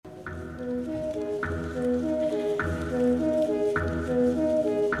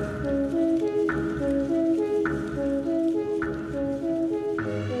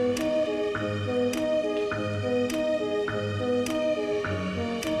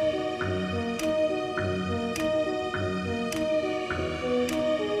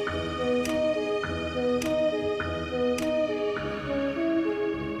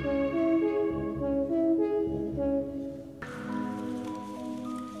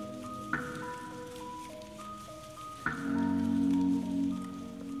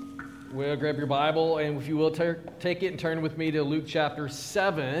Well, grab your Bible, and if you will, take it and turn with me to Luke chapter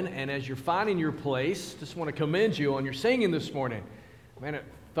 7. And as you're finding your place, just want to commend you on your singing this morning. Man, it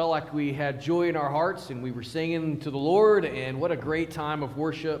felt like we had joy in our hearts, and we were singing to the Lord, and what a great time of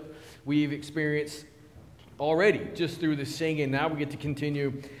worship we've experienced already just through the singing. Now we get to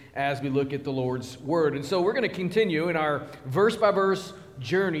continue as we look at the Lord's Word. And so we're going to continue in our verse-by-verse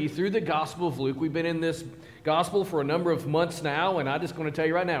journey through the Gospel of Luke. We've been in this Gospel for a number of months now, and I'm just going to tell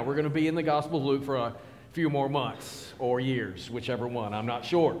you right now, we're going to be in the Gospel of Luke for a few more months or years, whichever one, I'm not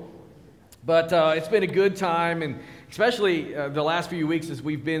sure. But it's been a good time, and especially the last few weeks as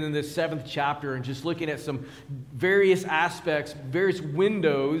we've been in this 7th chapter and just looking at some various aspects, various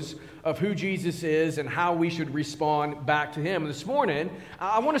windows of who Jesus is and how we should respond back to Him. This morning,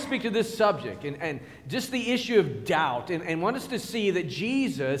 I want to speak to this subject and just the issue of doubt, and want us to see that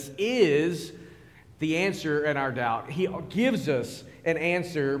Jesus is the answer in our doubt. He gives us an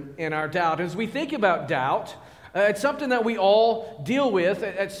answer in our doubt. As we think about doubt, it's something that we all deal with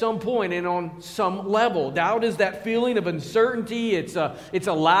at some point and on some level. Doubt is that feeling of uncertainty. It's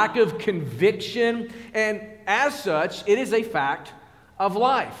a lack of conviction. And as such, it is a fact of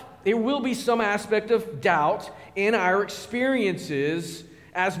life. There will be some aspect of doubt in our experiences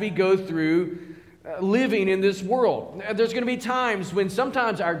as we go through living in this world. There's going to be times when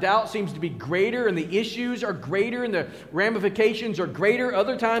sometimes our doubt seems to be greater and the issues are greater and the ramifications are greater.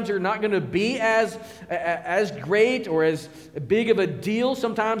 Other times they're not going to be as great or as big of a deal.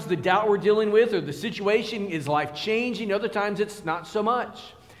 Sometimes the doubt we're dealing with or the situation is life-changing. Other times it's not so much.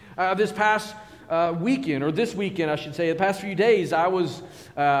 This past weekend, or this weekend I should say, the past few days, I was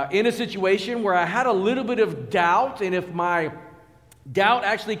in a situation where I had a little bit of doubt, and if my doubt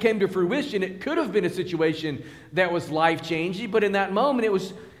actually came to fruition, it could have been a situation that was life-changing, but in that moment it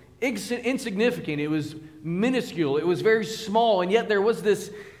was insignificant, it was minuscule, it was very small, and yet there was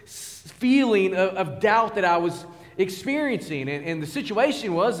this feeling of doubt that I was experiencing. And the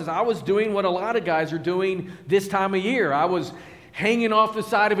situation was I was doing what a lot of guys are doing this time of year. I was hanging off the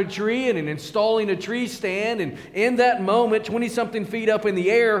side of a tree and installing a tree stand, and in that moment, 20-something feet up in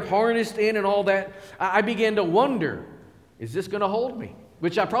the air, harnessed in and all that, I began to wonder, is this going to hold me?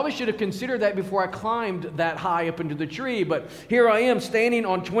 Which I probably should have considered that before I climbed that high up into the tree. But here I am standing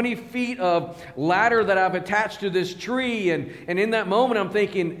on 20 feet of ladder that I've attached to this tree. And in that moment, I'm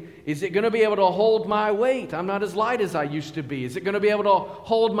thinking, is it going to be able to hold my weight? I'm not as light as I used to be. Is it going to be able to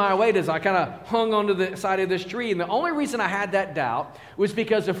hold my weight as I kind of hung onto the side of this tree? And the only reason I had that doubt was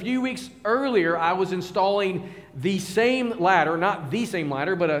because a few weeks earlier, I was installing the same ladder, not the same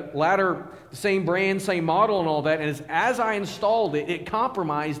ladder, but a ladder, the same brand, same model and all that. And as I installed it, it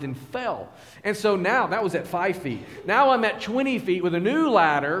compromised and fell. And so now, that was at 5 feet. Now I'm at 20 feet with a new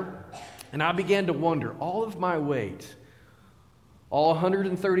ladder, and I began to wonder, all of my weight, all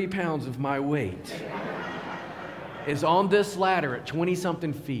 130 pounds of my weight is on this ladder at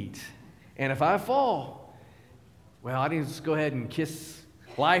 20-something feet. And if I fall, well, I need to just go ahead and kiss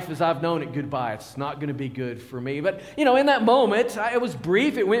life as I've known it goodbye. It's not going to be good for me. But, in that moment, it was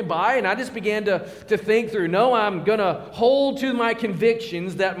brief. It went by, and I just began to think through, no, I'm going to hold to my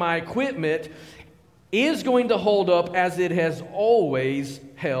convictions that my equipment is going to hold up as it has always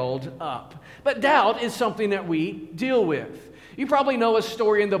held up. But doubt is something that we deal with. You probably know a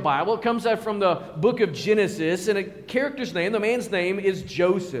story in the Bible. It comes out from the book of Genesis, and a character's name, the man's name, is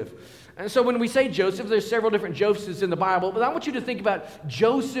Joseph. And so when we say Joseph, there's several different Josephs in the Bible, but I want you to think about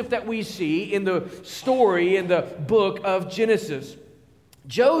Joseph that we see in the story in the book of Genesis.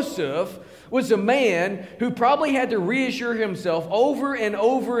 Joseph was a man who probably had to reassure himself over and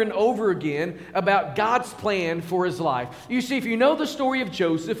over and over again about God's plan for his life. You see, if you know the story of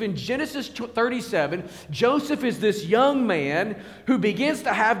Joseph, in Genesis 37, Joseph is this young man who begins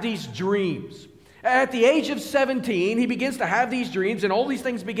to have these dreams. At the age of 17, he begins to have these dreams, and all these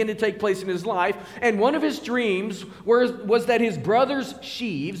things begin to take place in his life. And one of his dreams was that his brother's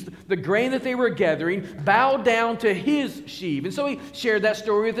sheaves, the grain that they were gathering, bowed down to his sheaf. And so he shared that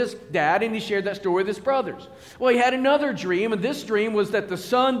story with his dad, and he shared that story with his brothers. Well, he had another dream, and this dream was that the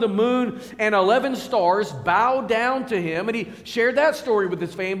sun, the moon, and 11 stars bowed down to him, and he shared that story with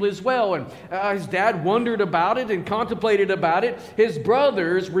his family as well. And his dad wondered about it and contemplated about it. His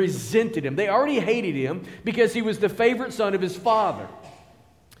brothers resented him. They already hated him because he was the favorite son of his father.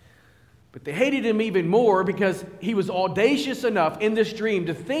 But they hated him even more because he was audacious enough in this dream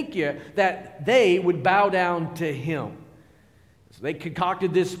to think that they would bow down to him. So they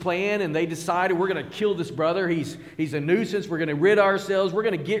concocted this plan, and they decided, we're going to kill this brother. He's a nuisance. We're going to rid ourselves. We're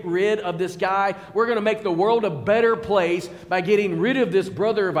going to get rid of this guy. We're going to make the world a better place by getting rid of this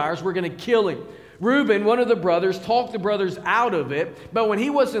brother of ours. We're going to kill him. Reuben, one of the brothers, talked the brothers out of it, but when he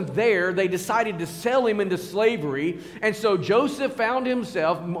wasn't there, they decided to sell him into slavery. And so Joseph found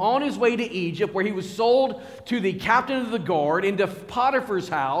himself on his way to Egypt, where he was sold to the captain of the guard into Potiphar's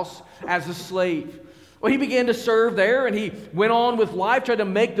house as a slave. Well, he began to serve there, and he went on with life, tried to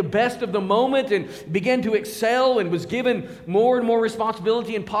make the best of the moment, and began to excel, and was given more and more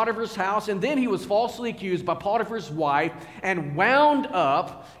responsibility in Potiphar's house. And then he was falsely accused by Potiphar's wife and wound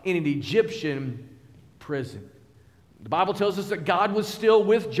up in an Egyptian prison. The Bible tells us that God was still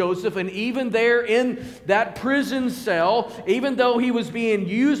with Joseph, and even there in that prison cell, even though he was being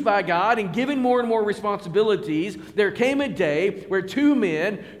used by God and given more and more responsibilities, there came a day where two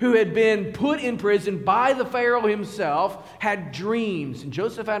men who had been put in prison by the Pharaoh himself had dreams, and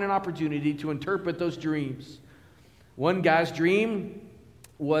Joseph had an opportunity to interpret those dreams. One guy's dream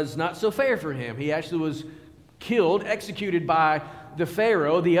was not so fair for him. He actually was killed, executed by the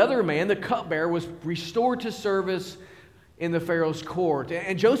Pharaoh. The other man, the cupbearer, was restored to service in the Pharaoh's court.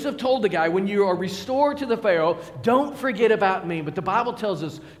 And Joseph told the guy, when you are restored to the Pharaoh, don't forget about me. But the Bible tells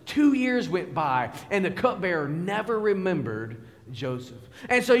us 2 years went by, and the cupbearer never remembered Joseph.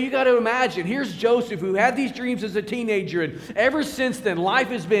 And so you got to imagine, here's Joseph, who had these dreams as a teenager, and ever since then, life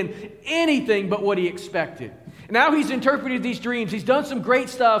has been anything but what he expected. Now he's interpreted these dreams. He's done some great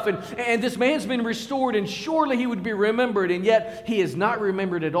stuff, and this man's been restored, and surely he would be remembered, and yet he is not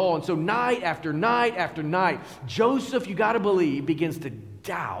remembered at all. And so night after night after night, Joseph, you got to believe, begins to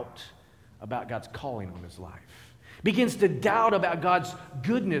doubt about God's calling on his life. Begins to doubt about God's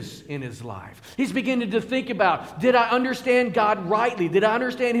goodness in his life. He's beginning to think about, did I understand God rightly? Did I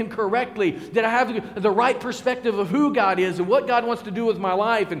understand him correctly? Did I have the right perspective of who God is and what God wants to do with my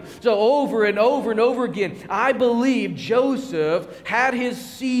life? And so over and over and over again, I believe Joseph had his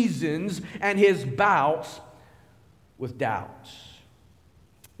seasons and his bouts with doubts.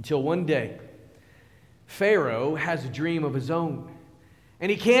 Until one day, Pharaoh has a dream of his own. And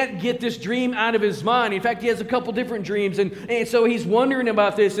he can't get this dream out of his mind. In fact, he has a couple different dreams. And so he's wondering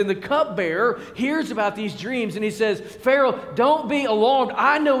about this. And the cupbearer hears about these dreams. And he says, Pharaoh, don't be alarmed.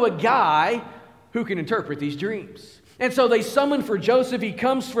 I know a guy who can interpret these dreams. And so they summon for Joseph. He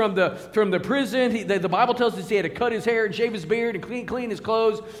comes from the prison. The Bible tells us he had to cut his hair and shave his beard and clean his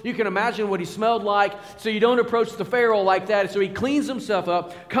clothes. You can imagine what he smelled like. So you don't approach the Pharaoh like that. So he cleans himself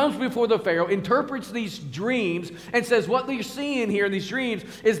up, comes before the Pharaoh, interprets these dreams, and says what you're seeing here in these dreams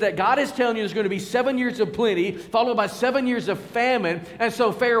is that God is telling you there's going to be 7 years of plenty, followed by 7 years of famine. And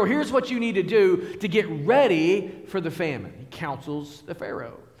so Pharaoh, here's what you need to do to get ready for the famine. He counsels the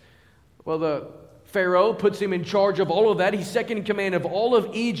Pharaoh. Well, the Pharaoh puts him in charge of all of that. He's second in command of all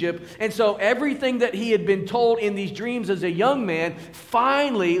of Egypt. And so everything that he had been told in these dreams as a young man,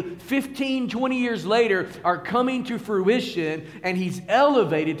 finally, 15, 20 years later, are coming to fruition, and he's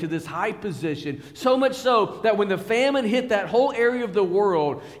elevated to this high position. So much so that when the famine hit that whole area of the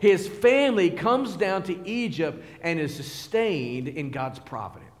world, his family comes down to Egypt and is sustained in God's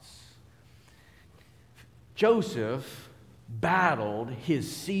providence. Joseph battled his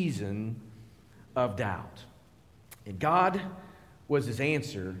season of doubt. And God was his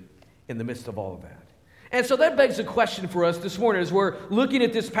answer in the midst of all of that. And so that begs a question for us this morning as we're looking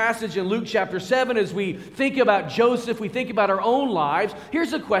at this passage in Luke chapter 7, as we think about Joseph, we think about our own lives.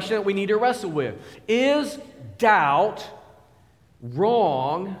 Here's a question that we need to wrestle with. Is doubt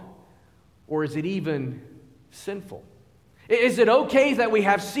wrong, or is it even sinful? Is it okay that we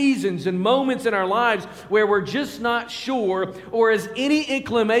have seasons and moments in our lives where we're just not sure, or is any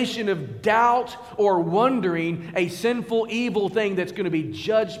inclination of doubt or wondering a sinful, evil thing that's going to be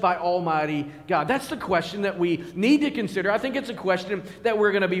judged by Almighty God? That's the question that we need to consider. I think it's a question that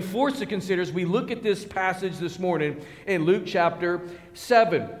we're going to be forced to consider as we look at this passage this morning in Luke chapter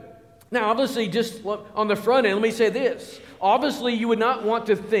 7. Now, obviously, just on the front end, let me say this. Obviously, you would not want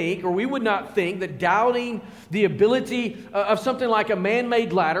to think, or we would not think, that doubting the ability of something like a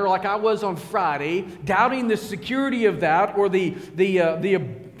man-made ladder, like I was on Friday, doubting the security of that, or the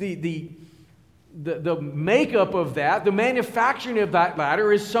makeup of that, the manufacturing of that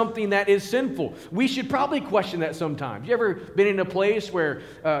ladder is something that is sinful. We should probably question that sometimes. You ever been in a place where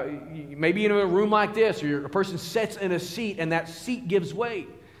maybe in a room like this, or a person sits in a seat and that seat gives way?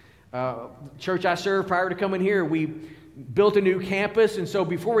 Church I served prior to coming here, we built a new campus, and so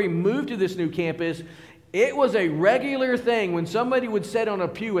before we moved to this new campus, it was a regular thing when somebody would sit on a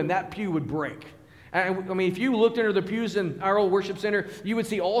pew and that pew would break. I mean, if you looked under the pews in our old worship center, you would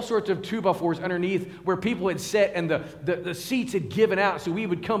see all sorts of 2x4s underneath where people had sat and the seats had given out, so we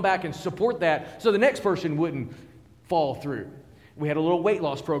would come back and support that so the next person wouldn't fall through. We had a little weight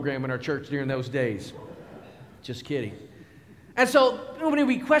loss program in our church during those days. Just kidding. And so when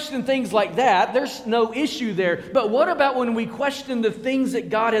we question things like that, there's no issue there. But what about when we question the things that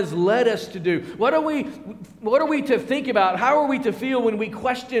God has led us to do? What are we to think about? How are we to feel when we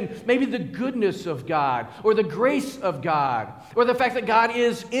question maybe the goodness of God or the grace of God or the fact that God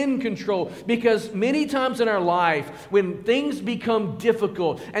is in control? Because many times in our life, when things become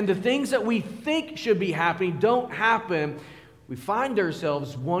difficult and the things that we think should be happening don't happen, we find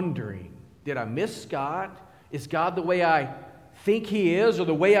ourselves wondering, did I miss God? Is God the way I think He is, or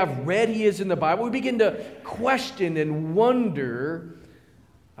the way I've read He is in the Bible? We begin to question and wonder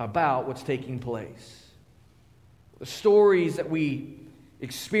about what's taking place. The stories that we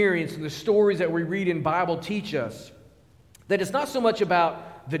experience and the stories that we read in Bible teach us that it's not so much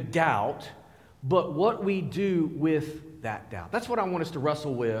about the doubt, but what we do with that doubt. That's what I want us to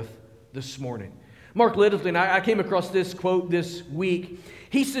wrestle with this morning. Mark Littleton, I came across this quote this week.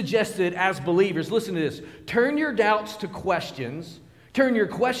 He suggested as believers, listen to this, turn your doubts to questions, turn your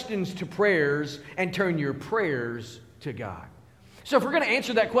questions to prayers, and turn your prayers to God. So if we're going to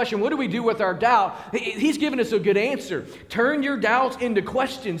answer that question, what do we do with our doubt? He's given us a good answer. Turn your doubts into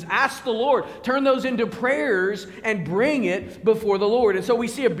questions. Ask the Lord. Turn those into prayers and bring it before the Lord. And so we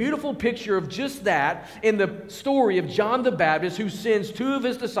see a beautiful picture of just that in the story of John the Baptist, who sends two of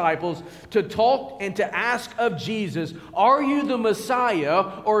his disciples to talk and to ask of Jesus, are you the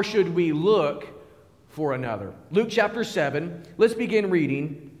Messiah, or should we look for another? Luke chapter 7, let's begin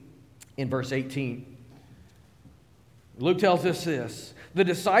reading in verse 18. Luke tells us this. The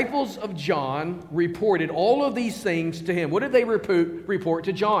disciples of John reported all of these things to him. What did they report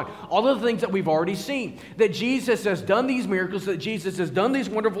to John? All of the things that we've already seen. That Jesus has done these miracles, that Jesus has done these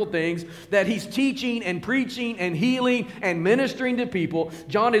wonderful things, that He's teaching and preaching and healing and ministering to people.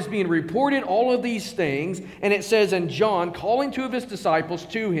 John is being reported all of these things. And it says, and John, calling two of his disciples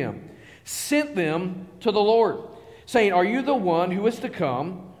to him, sent them to the Lord, saying, are you the one who is to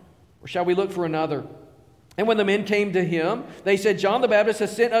come, or shall we look for another? And when the men came to him, they said, John the Baptist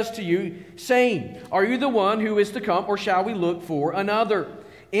has sent us to you, saying, are you the one who is to come, or shall we look for another?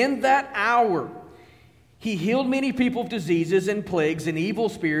 In that hour, He healed many people of diseases and plagues and evil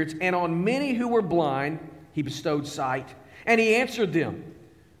spirits, and on many who were blind, He bestowed sight. And He answered them,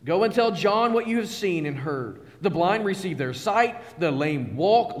 go and tell John what you have seen and heard. The blind receive their sight, the lame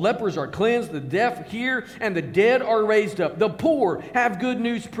walk, lepers are cleansed, the deaf hear, and the dead are raised up. The poor have good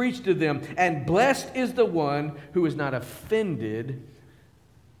news preached to them, and blessed is the one who is not offended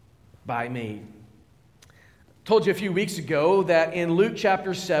by me. Told you a few weeks ago that in Luke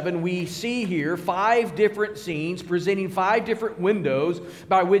chapter 7, we see here 5 different scenes presenting 5 different windows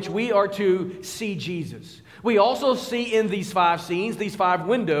by which we are to see Jesus. We also see in these 5 scenes, these 5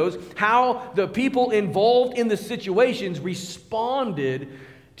 windows, how the people involved in the situations responded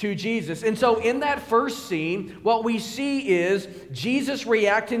to Jesus. And so in that first scene, what we see is Jesus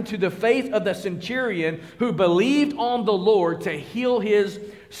reacting to the faith of the centurion who believed on the Lord to heal his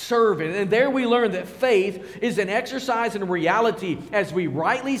servant. And there we learn that faith is an exercise in reality as we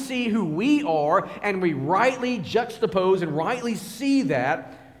rightly see who we are and we rightly juxtapose and rightly see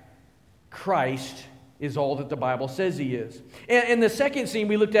that Christ is all that the Bible says He is. And in the second scene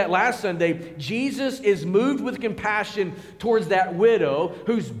we looked at last Sunday, Jesus is moved with compassion towards that widow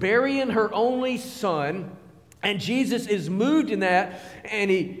who's burying her only son. And Jesus is moved in that, and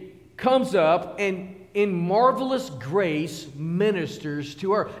He comes up and in marvelous grace ministers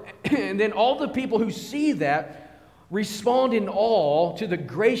to her. And then all the people who see that respond in awe to the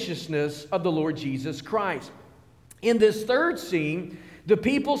graciousness of the Lord Jesus Christ. In this third scene, the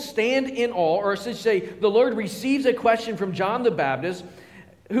people stand in awe, or I should say, the Lord receives a question from John the Baptist,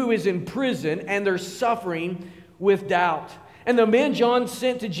 who is in prison, and they're suffering with doubt. And the men John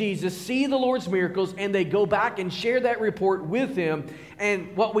sent to Jesus see the Lord's miracles, and they go back and share that report with Him.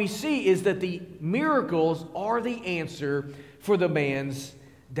 And what we see is that the miracles are the answer for the man's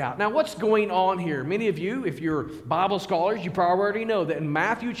doubt. Now, what's going on here? Many of you, if you're Bible scholars, you probably already know that in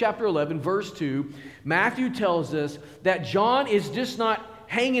Matthew chapter 11, verse 2, Matthew tells us that John is just not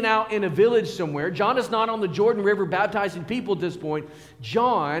hanging out in a village somewhere. John is not on the Jordan River baptizing people at this point.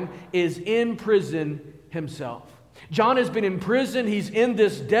 John is in prison himself. John has been in prison. He's in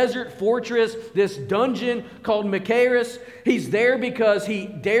this desert fortress, this dungeon called Machaerus. He's there because he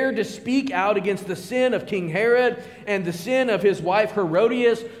dared to speak out against the sin of King Herod and the sin of his wife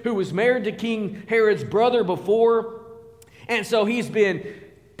Herodias, who was married to King Herod's brother before. And so he's been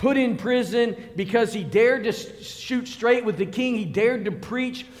put in prison because he dared to shoot straight with the king. He dared to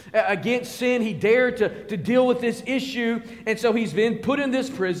preach against sin. He dared to deal with this issue. And so he's been put in this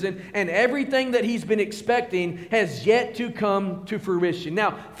prison, and everything that he's been expecting has yet to come to fruition.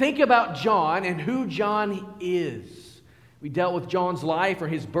 Now, think about John and who John is. We dealt with John's life or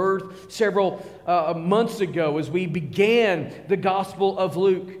his birth several months ago as we began the Gospel of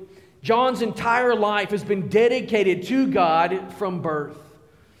Luke. John's entire life has been dedicated to God from birth.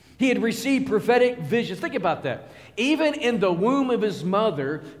 He had received prophetic visions. Think about that. Even in the womb of his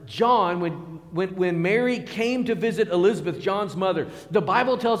mother, John, when Mary came to visit Elizabeth, John's mother, the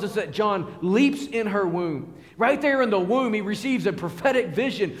Bible tells us that John leaps in her womb. Right there in the womb, he receives a prophetic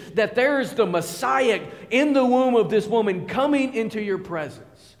vision that there is the Messiah in the womb of this woman coming into your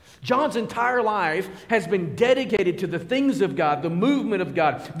presence. John's entire life has been dedicated to the things of God, the movement of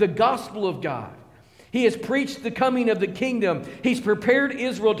God, the gospel of God. He has preached the coming of the kingdom. He's prepared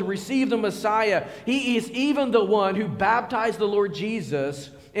Israel to receive the Messiah. He is even the one who baptized the Lord Jesus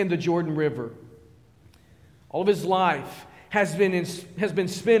in the Jordan River. All of his life has been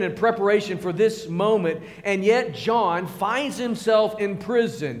spent in preparation for this moment, and yet John finds himself in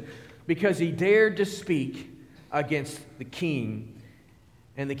prison because he dared to speak against the king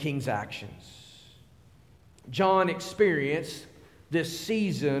and the king's actions. John experienced this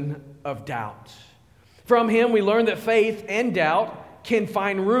season of doubt. From him, we learn that faith and doubt can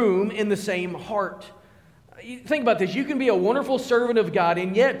find room in the same heart. Think about this. You can be a wonderful servant of God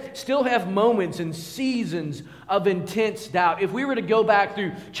and yet still have moments and seasons of intense doubt. If we were to go back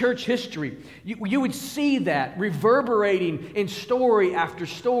through church history, you would see that reverberating in story after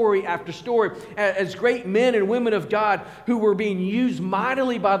story after story, as great men and women of God who were being used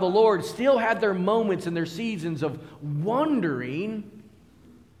mightily by the Lord still had their moments and their seasons of wondering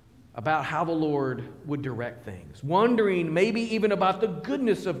about how the Lord would direct things. Wondering maybe even about the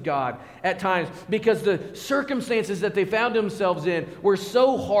goodness of God at times because the circumstances that they found themselves in were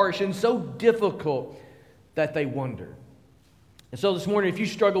so harsh and so difficult that they wondered. And so this morning, if you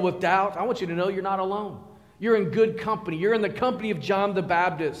struggle with doubt, I want you to know you're not alone. You're in good company. You're in the company of John the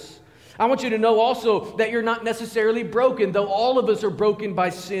Baptist. I want you to know also that you're not necessarily broken, though all of us are broken by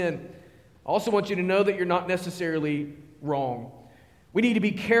sin. I also want you to know that you're not necessarily wrong. We need to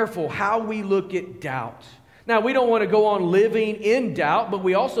be careful how we look at doubt. Now, we don't want to go on living in doubt, but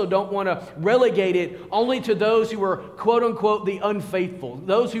we also don't want to relegate it only to those who are, quote unquote, the unfaithful,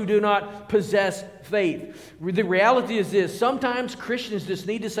 those who do not possess faith. The reality is this: sometimes Christians just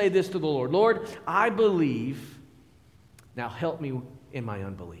need to say this to the Lord: Lord, I believe, now help me in my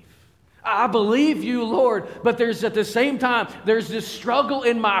unbelief. I believe you, Lord, but there's at the same time, there's this struggle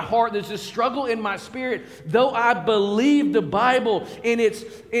in my heart, there's this struggle in my spirit. Though I believe the Bible in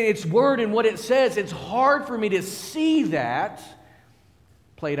its word and what it says, it's hard for me to see that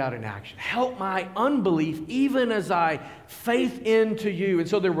played out in action. Help my unbelief even as I faith into you. And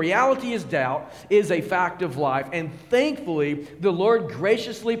so the reality is doubt is a fact of life, and thankfully the Lord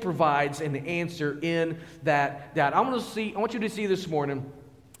graciously provides an answer in that doubt. I want you to see this morning,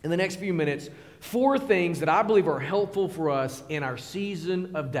 in the next few minutes, 4 things that I believe are helpful for us in our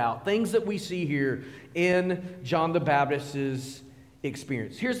season of doubt. Things that we see here in John the Baptist's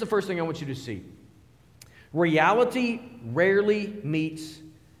experience. Here's the first thing I want you to see. Reality rarely meets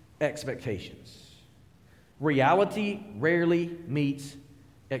expectations. Reality rarely meets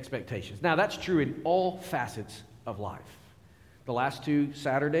expectations. Now, that's true in all facets of life. The last 2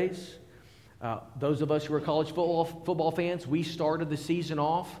 Saturdays, those of us who are college football fans, we started the season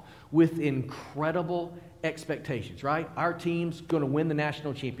off with incredible expectations, right? Our team's going to win the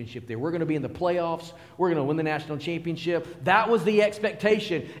national championship there. We're going to be in the playoffs. We're going to win the national championship. That was the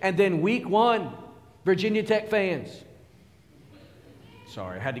expectation. And then week 1, Virginia Tech fans.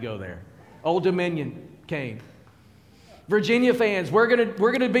 Sorry, I had to go there. Old Dominion came. Virginia fans, we're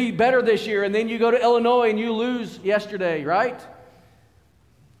going to be better this year. And then you go to Illinois and you lose yesterday, right?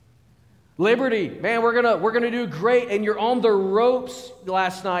 Liberty, man, we're gonna do great, and you're on the ropes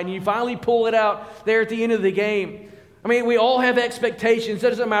last night, and you finally pull it out there at the end of the game. I mean, we all have expectations. It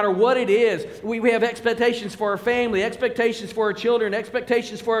doesn't matter what it is. We have expectations for our family, expectations for our children,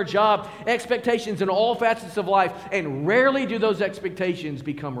 expectations for our job, expectations in all facets of life, and rarely do those expectations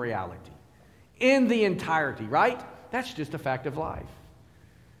become reality in the entirety, right? That's just a fact of life.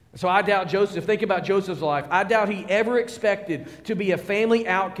 So I doubt Joseph. Think about Joseph's life. I doubt he ever expected to be a family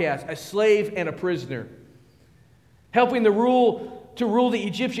outcast, a slave, and a prisoner. Helping to rule the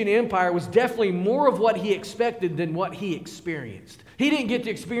Egyptian empire was definitely more of what he expected than what he experienced. He didn't get to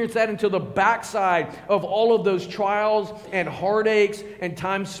experience that until the backside of all of those trials and heartaches and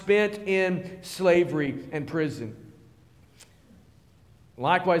time spent in slavery and prison.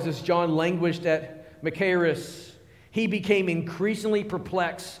 Likewise, as John languished at Machaerus, he became increasingly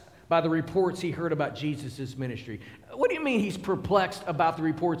perplexed by the reports he heard about Jesus' ministry. What do you mean he's perplexed about the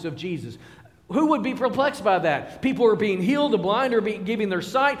reports of Jesus? Who would be perplexed by that? People are being healed, the blind are being given their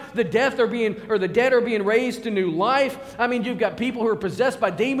sight, the dead are being raised to new life. I mean, you've got people who are possessed by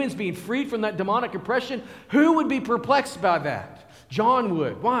demons being freed from that demonic oppression. Who would be perplexed by that? John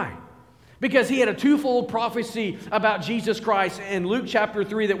would. Why? Because he had a twofold prophecy about Jesus Christ in Luke chapter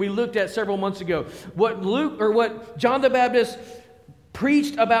 3 that we looked at several months ago. What John the Baptist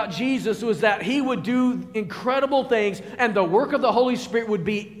preached about Jesus was that he would do incredible things, and the work of the Holy Spirit would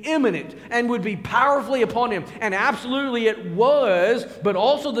be imminent and would be powerfully upon him. And absolutely it was, but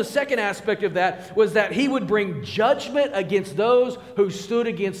also the second aspect of that was that he would bring judgment against those who stood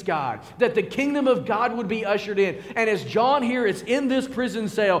against God, that the kingdom of God would be ushered in. And as John here is in this prison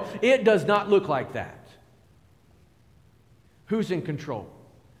cell, it does not look like that. Who's in control?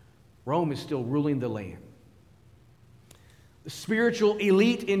 Rome is still ruling the land. The spiritual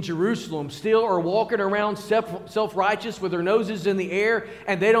elite in Jerusalem still are walking around self-righteous with their noses in the air,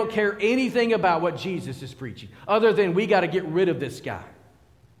 and they don't care anything about what Jesus is preaching, other than we got to get rid of this guy,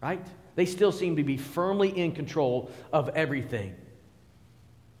 right? They still seem to be firmly in control of everything.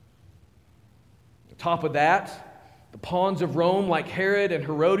 On top of that, the pawns of Rome, like Herod and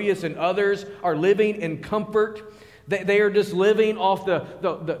Herodias and others, are living in comfort. They are just living off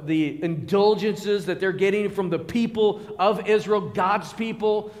the indulgences that they're getting from the people of Israel, God's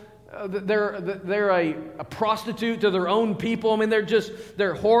people. They're a prostitute to their own people. I mean,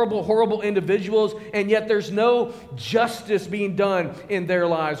 they're horrible, horrible individuals, and yet there's no justice being done in their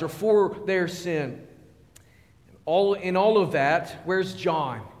lives or for their sin. In all of that, where's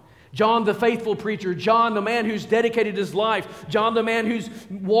John? John, the faithful preacher. John, the man who's dedicated his life. John, the man who's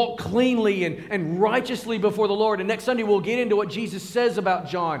walked cleanly and righteously before the Lord. And next Sunday, we'll get into what Jesus says about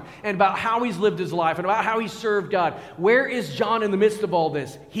John and about how he's lived his life and about how he served God. Where is John in the midst of all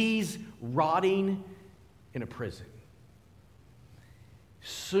this? He's rotting in a prison,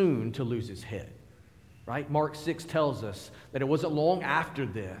 soon to lose his head. Right? Mark 6 tells us that it wasn't long after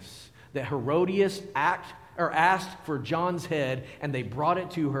this that Herodias asked for John's head, and they brought it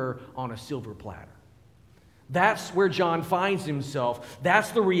to her on a silver platter. That's where John finds himself.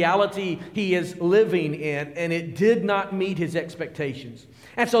 That's the reality he is living in, and it did not meet his expectations.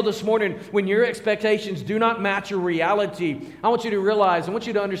 And so this morning, when your expectations do not match your reality, I want you to realize, I want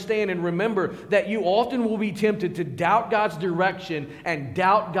you to understand and remember that you often will be tempted to doubt God's direction and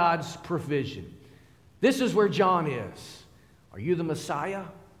doubt God's provision. This is where John is. Are you the Messiah?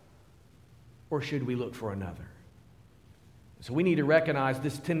 Or should we look for another? So we need to recognize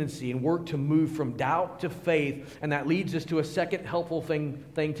this tendency and work to move from doubt to faith, and that leads us to a second helpful thing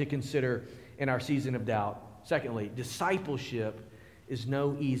to consider in our season of doubt. Secondly, discipleship is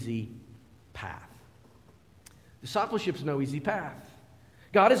no easy path. Discipleship is no easy path.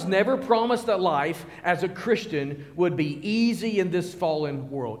 God has never promised that life as a Christian would be easy in this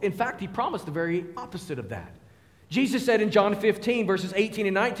fallen world. In fact, He promised the very opposite of that. Jesus said in John 15, verses 18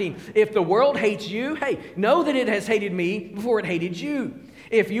 and 19, if the world hates you, hey, know that it has hated me before it hated you.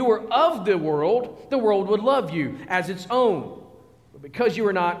 If you were of the world would love you as its own. But because you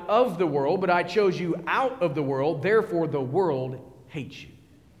are not of the world, but I chose you out of the world, therefore the world hates you.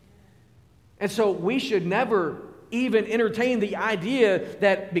 And so we should never even entertain the idea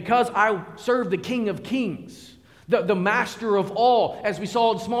that because I serve the King of Kings, the master of all, as we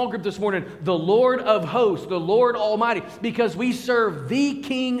saw in small group this morning, the Lord of hosts, the Lord Almighty, because we serve the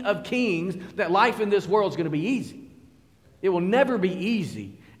King of Kings, that life in this world is going to be easy. It will never be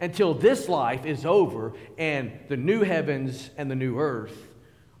easy until this life is over and the new heavens and the new earth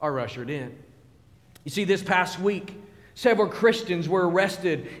are ushered in. You see, this past week, several Christians were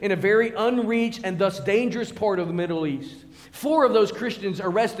arrested in a very unreached and thus dangerous part of the Middle East. 4 of those Christians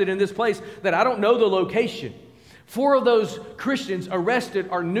arrested in this place that I don't know the location. 4 of those Christians arrested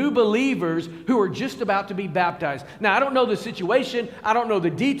are new believers who are just about to be baptized. Now, I don't know the situation. I don't know the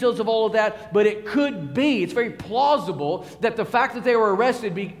details of all of that, but it could be, it's very plausible that the fact that they were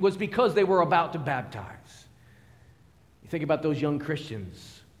arrested was because they were about to baptize. You think about those young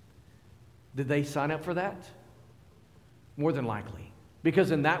Christians. Did they sign up for that? More than likely.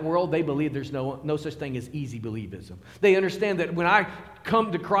 Because in that world, they believe there's no such thing as easy believism. They understand that when I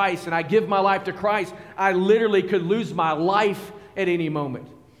come to Christ and I give my life to Christ, I literally could lose my life at any moment.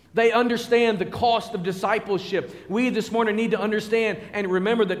 They understand the cost of discipleship. We this morning need to understand and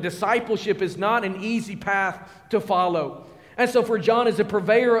remember that discipleship is not an easy path to follow. And so for John, as a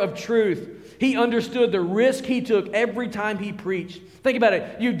purveyor of truth, he understood the risk he took every time he preached. Think about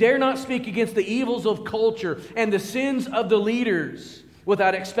it. You dare not speak against the evils of culture and the sins of the leaders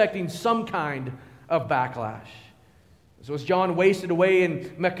without expecting some kind of backlash. So as John wasted away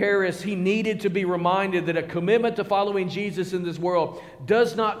in Machaerus, he needed to be reminded that a commitment to following Jesus in this world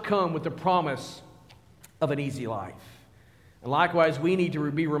does not come with the promise of an easy life. And likewise, we need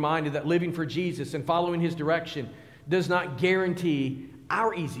to be reminded that living for Jesus and following His direction does not guarantee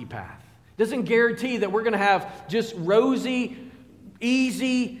our easy path. It doesn't guarantee that we're going to have just rosy,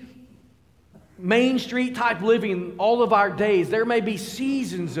 easy, Main Street type living all of our days. There may be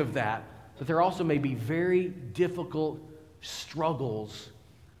seasons of that, but there also may be very difficult struggles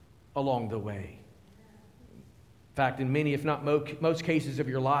along the way. In fact, in many, if not most cases of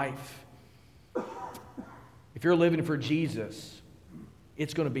your life, if you're living for Jesus,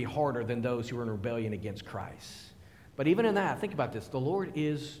 it's going to be harder than those who are in rebellion against Christ. But even in that, think about this. The Lord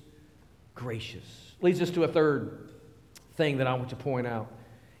is gracious. Leads us to a third thing that I want to point out.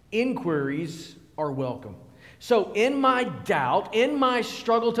 Inquiries are welcome. So in my doubt, in my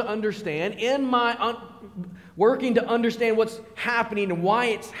struggle to understand, in my working to understand what's happening and why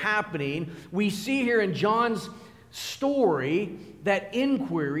it's happening, we see here in John's story that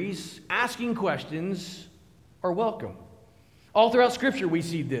inquiries, asking questions, are welcome. All throughout Scripture we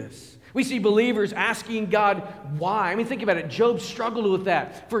see this. We see believers asking God why. I mean, think about it. Job struggled with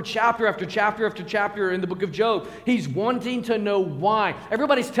that for chapter after chapter after chapter in the book of Job. He's wanting to know why.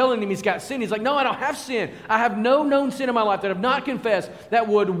 Everybody's telling him he's got sin. He's like, no, I don't have sin. I have no known sin in my life that I've not confessed that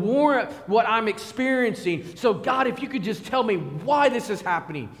would warrant what I'm experiencing. So God, if you could just tell me why this is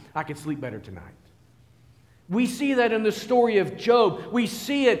happening, I could sleep better tonight. We see that in the story of Job. We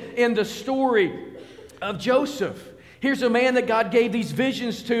see it in the story of Joseph. Here's a man that God gave these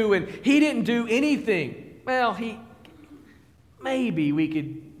visions to, and he didn't do anything. Well, maybe we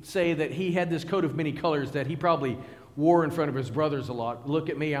could say that he had this coat of many colors that he probably wore in front of his brothers a lot. Look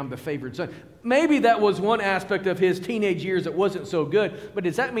at me, I'm the favored son. Maybe that was one aspect of his teenage years that wasn't so good. But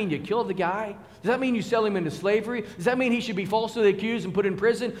does that mean you killed the guy? Does that mean you sell him into slavery? Does that mean he should be falsely accused and put in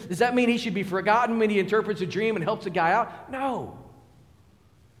prison? Does that mean he should be forgotten when he interprets a dream and helps a guy out? No.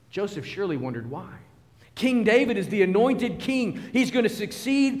 Joseph surely wondered why. King David is the anointed king. He's going to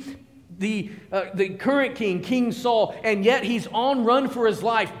succeed the current king, King Saul, and yet he's on run for his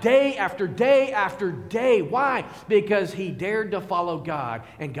life day after day after day. Why? Because he dared to follow God,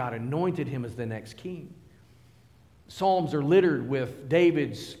 and God anointed him as the next king. Psalms are littered with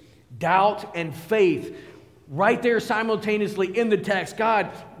David's doubt and faith right there simultaneously in the text. God,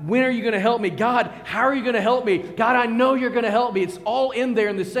 when are you going to help me? God, how are you going to help me? God, I know you're going to help me. It's all in there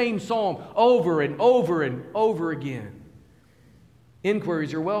in the same psalm over and over and over again.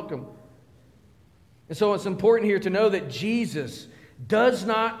 Inquiries are welcome. And so it's important here to know that Jesus does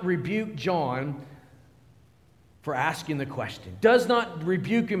not rebuke John for asking the question, does not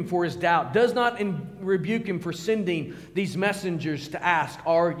rebuke him for his doubt, does not rebuke him for sending these messengers to ask,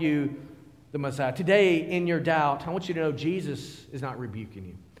 are you the Messiah? Today, in your doubt, I want you to know Jesus is not rebuking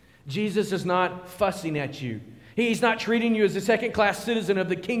you. Jesus is not fussing at you. He's not treating you as a second-class citizen of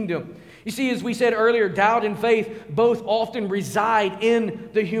the kingdom. You see, as we said earlier, doubt and faith both often reside in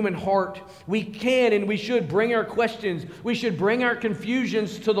the human heart. We can and we should bring our questions. We should bring our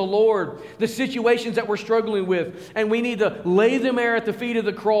confusions to the Lord, the situations that we're struggling with, and we need to lay them there at the feet of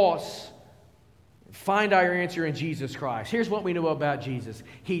the cross. Find our answer in Jesus Christ. Here's what we know about Jesus.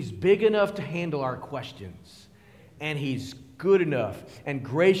 He's big enough to handle our questions, and He's good enough and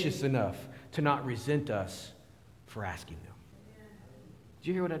gracious enough to not resent us for asking them. Did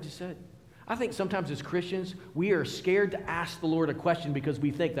you hear what I just said? I think sometimes as Christians, we are scared to ask the Lord a question because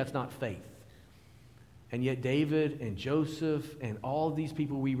we think that's not faith. And yet David and Joseph and all of these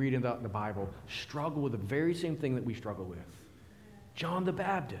people we read about in the Bible struggle with the very same thing that we struggle with. John the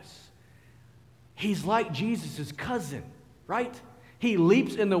Baptist. He's like Jesus' cousin, right? He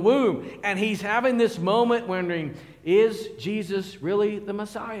leaps in the womb, and he's having this moment wondering, is Jesus really the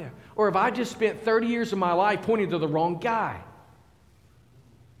Messiah? Or have I just spent 30 years of my life pointing to the wrong guy?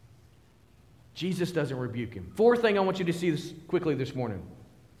 Jesus doesn't rebuke him. Fourth thing I want you to see this quickly this morning.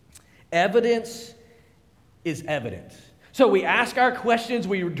 Evidence is evidence. So we ask our questions,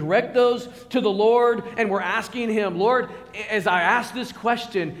 we direct those to the Lord, and we're asking Him, Lord, as I ask this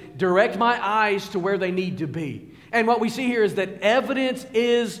question, direct my eyes to where they need to be. And what we see here is that evidence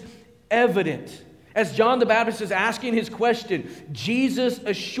is evident. As John the Baptist is asking his question, Jesus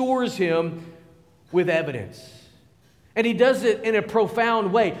assures him with evidence. And He does it in a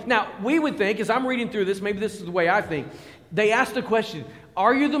profound way. Now, we would think, as I'm reading through this, maybe this is the way I think, they ask the question,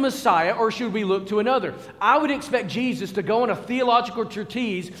 are you the Messiah, or should we look to another? I would expect Jesus to go on a theological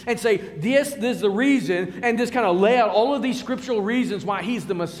treatise and say, this is the reason, and just kind of lay out all of these scriptural reasons why He's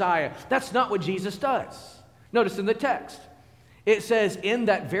the Messiah. That's not what Jesus does. Notice in the text, it says, in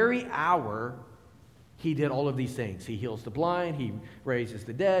that very hour, He did all of these things. He heals the blind. He raises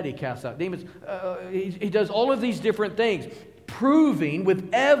the dead. He casts out demons. He does all of these different things, proving with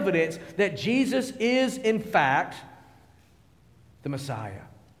evidence that Jesus is, in fact, the Messiah.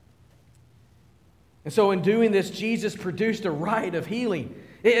 And so in doing this, Jesus produced a rite of healing.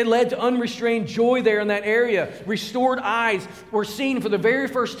 It led to unrestrained joy there in that area. Restored eyes were seen for the very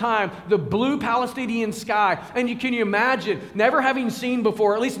first time, the blue Palestinian sky. And can you imagine, never having seen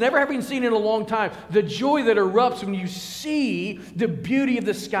before, at least never having seen in a long time, the joy that erupts when you see the beauty of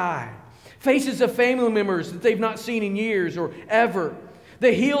the sky. Faces of family members that they've not seen in years or ever.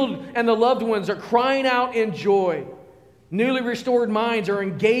 The healed and the loved ones are crying out in joy. Newly restored minds are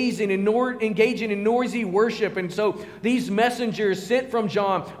engaging in noisy worship. And so these messengers sent from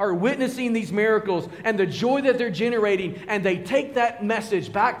John are witnessing these miracles and the joy that they're generating. And they take that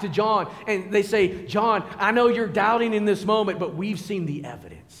message back to John and they say, John, I know you're doubting in this moment, but we've seen the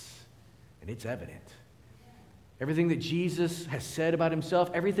evidence. And it's evident. Everything that Jesus has said about himself,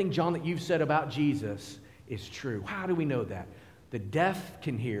 everything, John, that you've said about Jesus is true. How do we know that? The deaf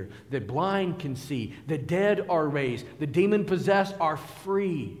can hear, the blind can see, the dead are raised, the demon-possessed are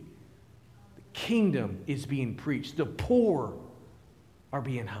free. The kingdom is being preached, the poor are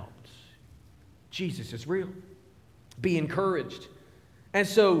being helped. Jesus is real. Be encouraged. And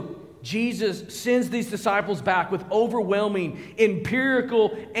so Jesus sends these disciples back with overwhelming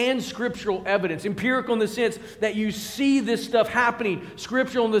empirical and scriptural evidence. Empirical in the sense that you see this stuff happening.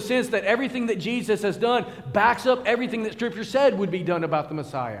 Scriptural in the sense that everything that Jesus has done backs up everything that Scripture said would be done about the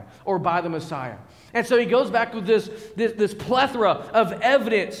Messiah or by the Messiah. And so he goes back with this plethora of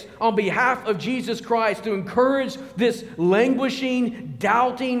evidence on behalf of Jesus Christ to encourage this languishing,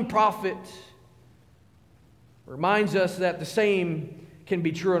 doubting prophet. Reminds us that the same can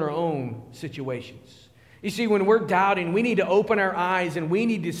be true in our own situations. You see, when we're doubting, we need to open our eyes and we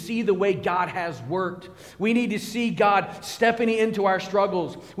need to see the way God has worked. We need to see God stepping into our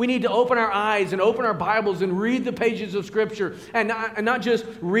struggles. We need to open our eyes and open our Bibles and read the pages of Scripture and not just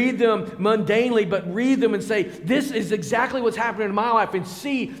read them mundanely, but read them and say, this is exactly what's happening in my life, and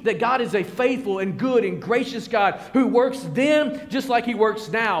see that God is a faithful and good and gracious God who works then just like He works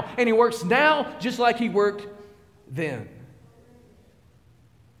now, and He works now just like He worked then.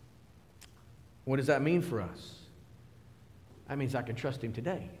 What does that mean for us? That means I can trust Him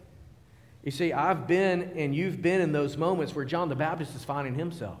today. You see, I've been and you've been in those moments where John the Baptist is finding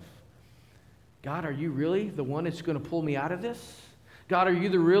himself. God, are you really the one that's going to pull me out of this? God, are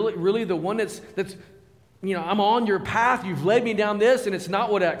you really the one that's I'm on your path. You've led me down this, and it's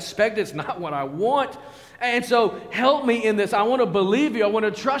not what I expect. It's not what I want. And so help me in this. I want to believe you. I want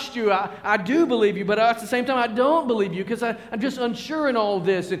to trust you. I do believe you, but at the same time, I don't believe you because I'm just unsure in all of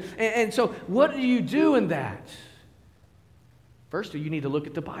this. And so what do you do in that? First, you need to look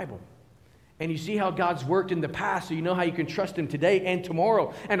at the Bible. And you see how God's worked in the past, so you know how you can trust Him today and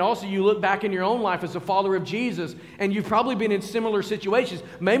tomorrow. And also you look back in your own life as a follower of Jesus, and you've probably been in similar situations.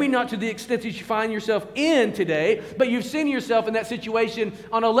 Maybe not to the extent that you find yourself in today, but you've seen yourself in that situation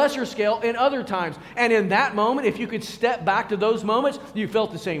on a lesser scale in other times. And in that moment, if you could step back to those moments, you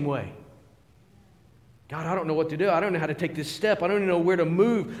felt the same way. God, I don't know what to do. I don't know how to take this step. I don't even know where to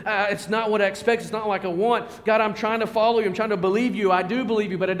move. It's not what I expect. It's not like I want. God, I'm trying to follow you. I'm trying to believe you. I do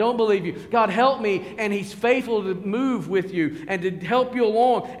believe you, but I don't believe you. God, help me. And He's faithful to move with you and to help you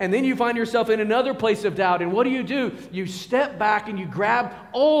along. And then you find yourself in another place of doubt. And what do? You step back and you grab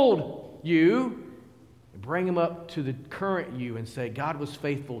old you and bring him up to the current you and say, God was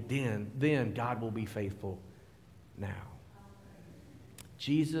faithful then God will be faithful now.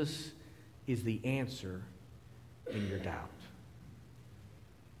 Jesus is the answer in your doubt.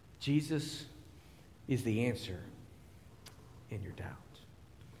 Jesus is the answer in your doubt.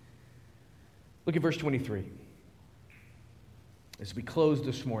 Look at verse 23. As we close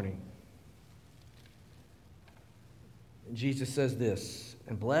this morning, Jesus says this,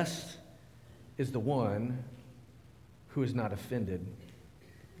 and blessed is the one who is not offended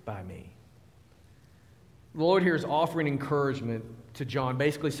by me. The Lord here is offering encouragement to John,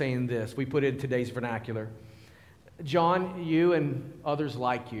 basically saying this. We put it in today's vernacular. John, you and others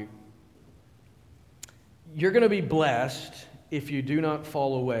like you, you're going to be blessed if you do not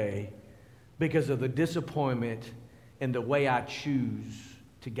fall away because of the disappointment and the way I choose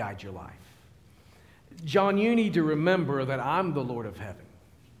to guide your life. John, you need to remember that I'm the Lord of heaven.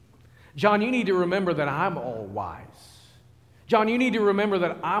 John, you need to remember that I'm all wise. John, you need to remember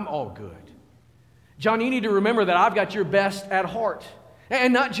that I'm all good. John, you need to remember that I've got your best at heart.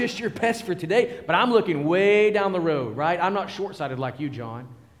 And not just your best for today, but I'm looking way down the road, right? I'm not short-sighted like you, John.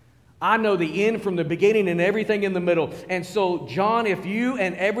 I know the end from the beginning and everything in the middle. And so, John, if you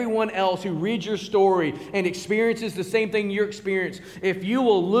and everyone else who reads your story and experiences the same thing you experience, if you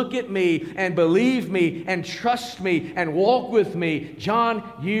will look at me and believe me and trust me and walk with me,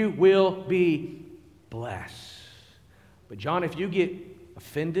 John, you will be blessed. But John, if you get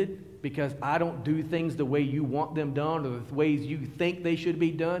offended because I don't do things the way you want them done or the ways you think they should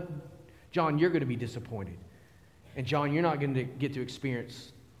be done, John, you're going to be disappointed. And John, you're not going to get to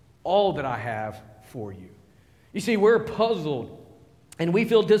experience all that I have for you. You see, we're puzzled and we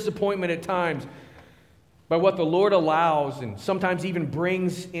feel disappointment at times by what the Lord allows and sometimes even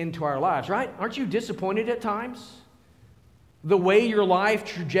brings into our lives, right? Aren't you disappointed at times? The way your life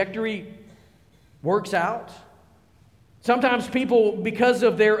trajectory works out? Sometimes people, because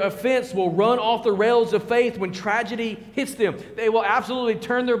of their offense, will run off the rails of faith when tragedy hits them. They will absolutely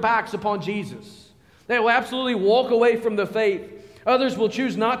turn their backs upon Jesus. They will absolutely walk away from the faith. Others will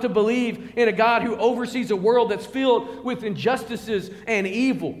choose not to believe in a God who oversees a world that's filled with injustices and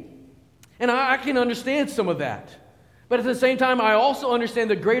evil. And I can understand some of that. But at the same time, I also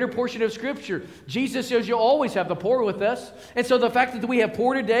understand the greater portion of Scripture. Jesus says you'll always have the poor with us. And so the fact that we have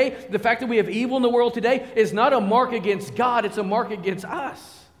poor today, the fact that we have evil in the world today, is not a mark against God, it's a mark against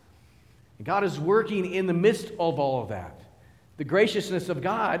us. And God is working in the midst of all of that. The graciousness of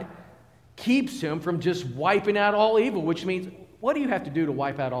God keeps Him from just wiping out all evil, which means, what do you have to do to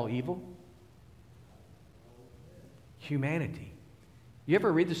wipe out all evil? Humanity. You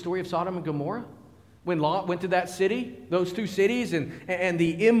ever read the story of Sodom and Gomorrah? When Lot went to that city, those two cities, and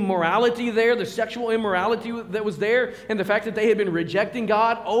the immorality there, the sexual immorality that was there, and the fact that they had been rejecting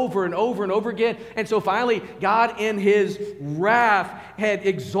God over and over and over again. And so finally, God in His wrath had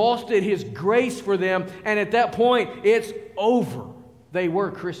exhausted His grace for them. And at that point, it's over. They were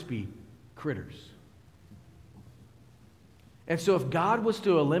crispy critters. And so if God was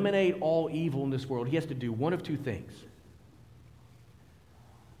to eliminate all evil in this world, He has to do one of two things.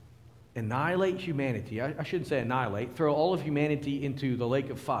 Annihilate humanity. I shouldn't say annihilate. Throw all of humanity into the lake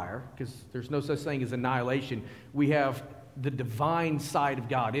of fire, because there's no such thing as annihilation. We have the divine side of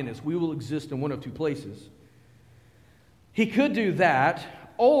God in us. We will exist in one of two places. He could do that,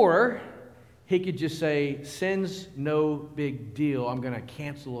 or He could just say, sin's no big deal. I'm going to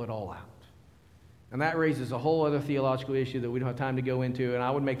cancel it all out. And that raises a whole other theological issue that we don't have time to go into. And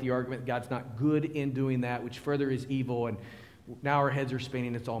I would make the argument that God's not good in doing that, which further is evil. And now our heads are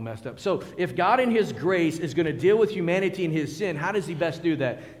spinning. It's all messed up. So if God in His grace is going to deal with humanity and His sin, how does He best do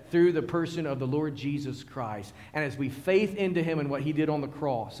that? Through the person of the Lord Jesus Christ. And as we faith into Him and what He did on the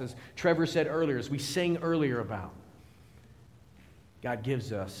cross, as Trevor said earlier, as we sang earlier about, God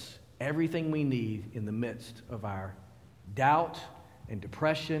gives us everything we need in the midst of our doubt and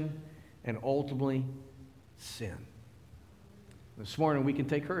depression and ultimately sin. This morning we can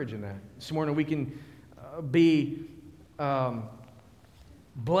take courage in that. This morning we can be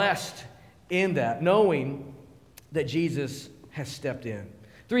blessed in that, knowing that Jesus has stepped in.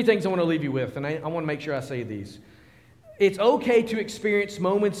 Three things I want to leave you with, and I want to make sure I say these. It's okay to experience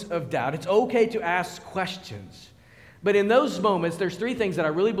moments of doubt. It's okay to ask questions. But in those moments, there's three things that I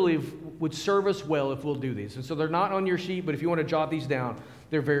really believe would serve us well if we'll do these. And so they're not on your sheet, but if you want to jot these down,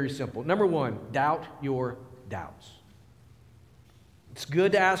 they're very simple. Number one, doubt your doubts. It's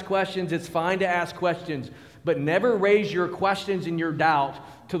good to ask questions. It's fine to ask questions. But never raise your questions and your doubt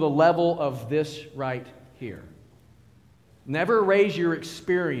to the level of this right here. Never raise your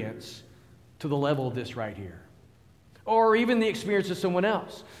experience to the level of this right here. Or even the experience of someone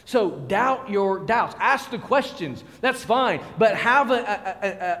else. So doubt your doubts. Ask the questions. That's fine. But have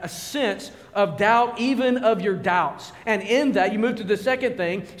a sense of doubt even of your doubts. And in that, you move to the second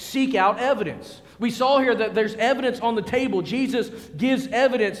thing, seek out evidence. We saw here that there's evidence on the table. Jesus gives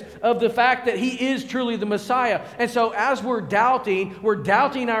evidence of the fact that He is truly the Messiah. And so as we're doubting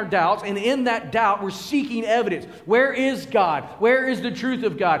our doubts. And in that doubt, we're seeking evidence. Where is God? Where is the truth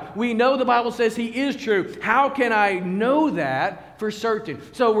of God? We know the Bible says He is true. How can I know that for certain?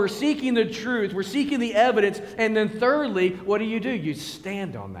 So we're seeking the truth. We're seeking the evidence. And then thirdly, what do? You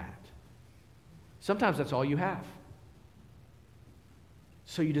stand on that. Sometimes that's all you have.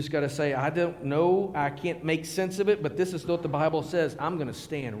 So you just got to say, I don't know, I can't make sense of it, but this is what the Bible says. I'm going to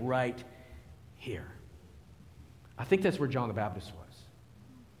stand right here. I think that's where John the Baptist was.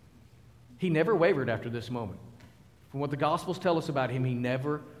 He never wavered after this moment. From what the Gospels tell us about him, he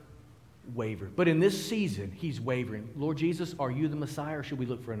never wavered. But in this season, he's wavering. Lord Jesus, are you the Messiah, or should we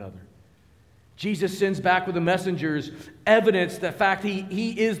look for another? Jesus sends back with the messengers evidence that fact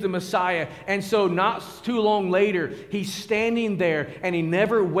he is the Messiah. And so not too long later, he's standing there and he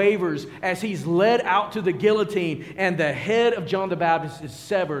never wavers as he's led out to the guillotine and the head of John the Baptist is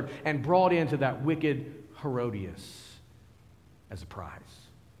severed and brought into that wicked Herodias as a prize.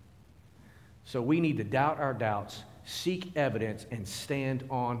 So we need to doubt our doubts, seek evidence, and stand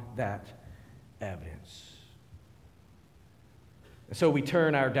on that evidence. And so we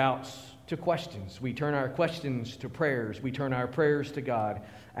turn our doubts to questions. We turn our questions to prayers. We turn our prayers to God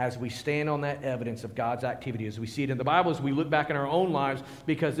as we stand on that evidence of God's activity, as we see it in the Bible, as we look back in our own lives,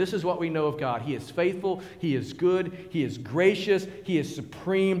 because this is what we know of God. He is faithful. He is good. He is gracious. He is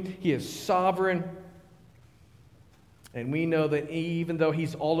supreme. He is sovereign. And we know that even though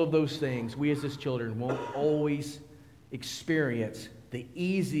He's all of those things, we as His children won't always experience the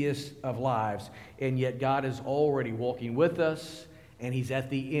easiest of lives. And yet God is already walking with us, and He's at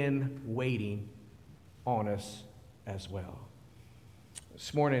the end waiting on us as well.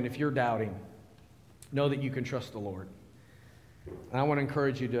 This morning, if you're doubting, know that you can trust the Lord. And I want to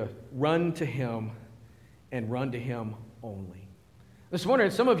encourage you to run to Him and run to Him only. This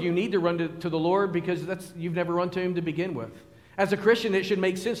morning, some of you need to run to the Lord because you've never run to Him to begin with. As a Christian, it should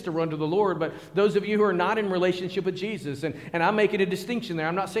make sense to run to the Lord, but those of you who are not in relationship with Jesus, and I'm making a distinction there.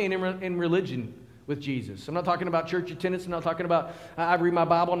 I'm not saying in religion with Jesus. I'm not talking about church attendance. I'm not talking about I read my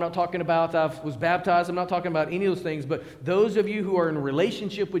Bible. I'm not talking about I was baptized. I'm not talking about any of those things. But those of you who are in a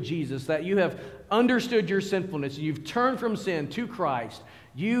relationship with Jesus, that you have understood your sinfulness, you've turned from sin to Christ,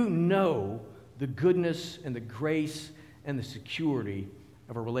 you know the goodness and the grace and the security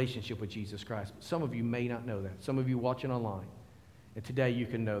of a relationship with Jesus Christ. But some of you may not know that. Some of you watching online. And today you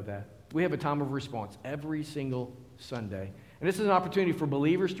can know that. We have a time of response every single Sunday. And this is an opportunity for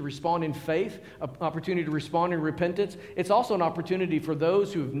believers to respond in faith, an opportunity to respond in repentance. It's also an opportunity for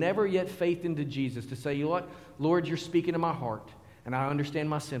those who have never yet faithed into Jesus to say, you know what, Lord, you're speaking to my heart, and I understand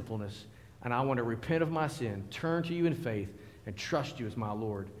my sinfulness, and I want to repent of my sin, turn to you in faith, and trust you as my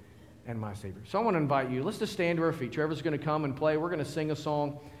Lord and my Savior. So I want to invite you, let's just stand to our feet. Trevor's going to come and play. We're going to sing a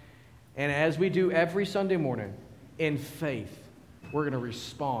song. And as we do every Sunday morning, in faith, we're going to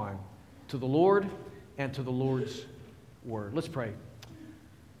respond to the Lord and to the Lord's Word. Let's pray.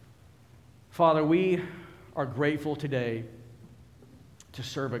 Father, we are grateful today to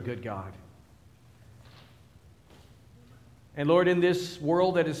serve a good God. And Lord, in this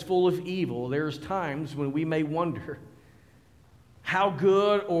world that is full of evil, there's times when we may wonder how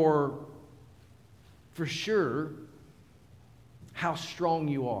good or for sure how strong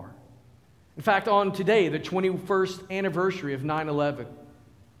you are. In fact, on today, the 21st anniversary of 9/11,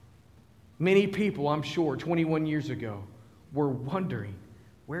 many people, I'm sure, 21 years ago, were wondering,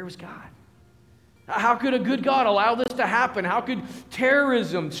 where was God? How could a good God allow this to happen? How could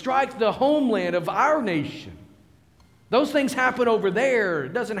terrorism strike the homeland of our nation? Those things happen over there.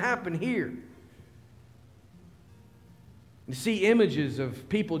 It doesn't happen here. You see images of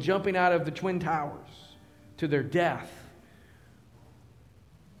people jumping out of the Twin Towers to their death,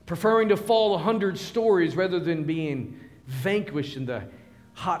 preferring to fall 100 stories rather than being vanquished in the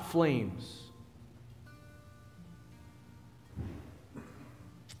hot flames.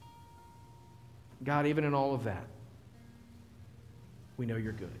 God, even in all of that, we know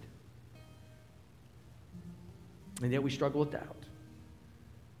you're good. And yet we struggle with doubt.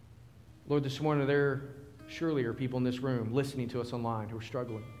 Lord, this morning there surely are people in this room listening to us online who are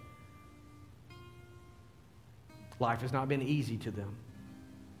struggling. Life has not been easy to them.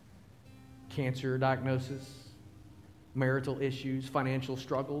 Cancer diagnosis, marital issues, financial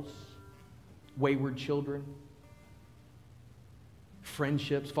struggles, wayward children,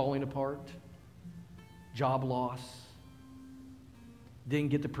 friendships falling apart, job loss, didn't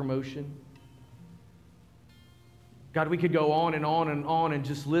get the promotion. God, we could go on and on and on and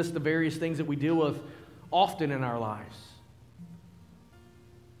just list the various things that we deal with often in our lives.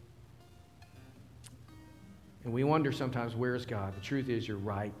 And we wonder sometimes, where is God? The truth is, you're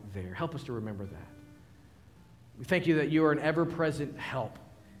right there. Help us to remember that. We thank you that you are an ever-present help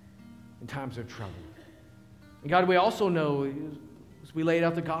in times of trouble. And God, we also know, as we laid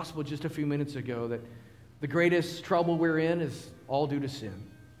out the gospel just a few minutes ago, that the greatest trouble we're in is all due to sin.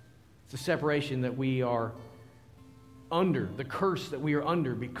 It's the separation that we are under, the curse that we are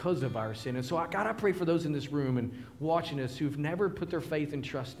under because of our sin. And so, God, I pray for those in this room and watching us who've never put their faith and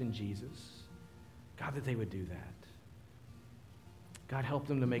trust in Jesus. God, that they would do that. God, help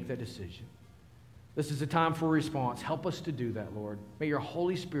them to make that decision. This is a time for response. Help us to do that, Lord. May your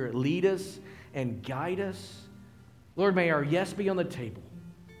Holy Spirit lead us and guide us. Lord, may our yes be on the table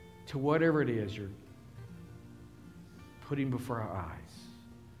to whatever it is you're putting before our eyes.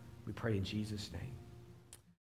 We pray in Jesus' name.